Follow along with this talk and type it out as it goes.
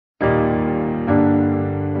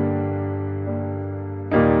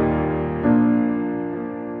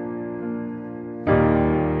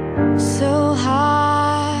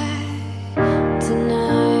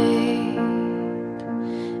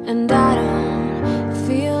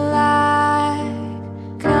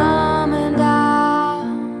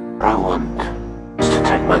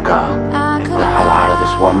girl, get the hell out of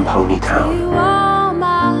this one pony town.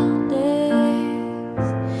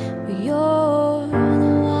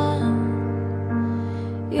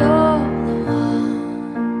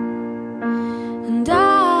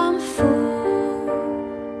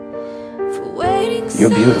 You're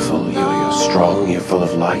beautiful, you're strong, you're full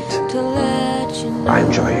of light. I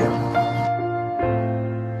enjoy you.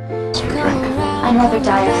 Some drink. I'd rather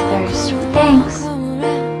die of thirst. Thanks.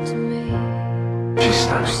 She's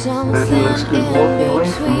stunning. Everything looks good walking away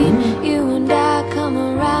from me. You and I come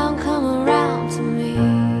around to me.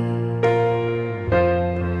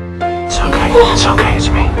 It's okay, it's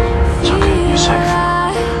me. It's okay, you're safe.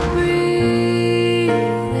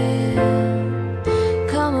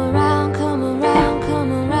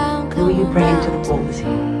 Who are you bringing to the ball this year?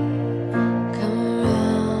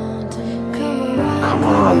 Come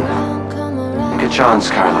on. Take a chance,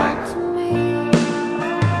 Caroline.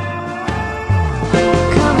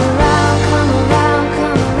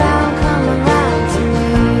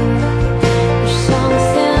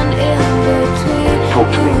 Talk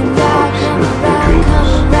to me. Hopes, your dreams,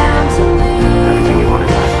 everything you want in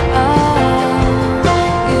life.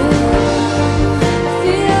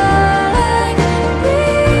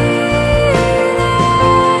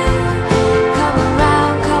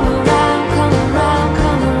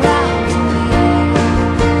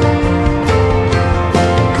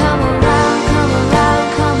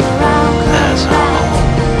 There's a whole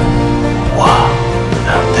world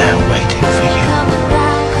out there waiting for you.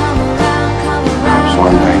 Perhaps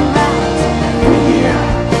one day, in a year,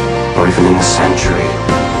 or even in a century,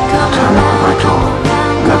 turn up at my door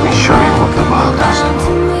and let me show you what the world has to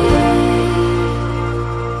offer.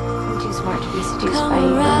 I'm too smart to be seduced by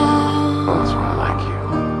you. Well, that's why I like you.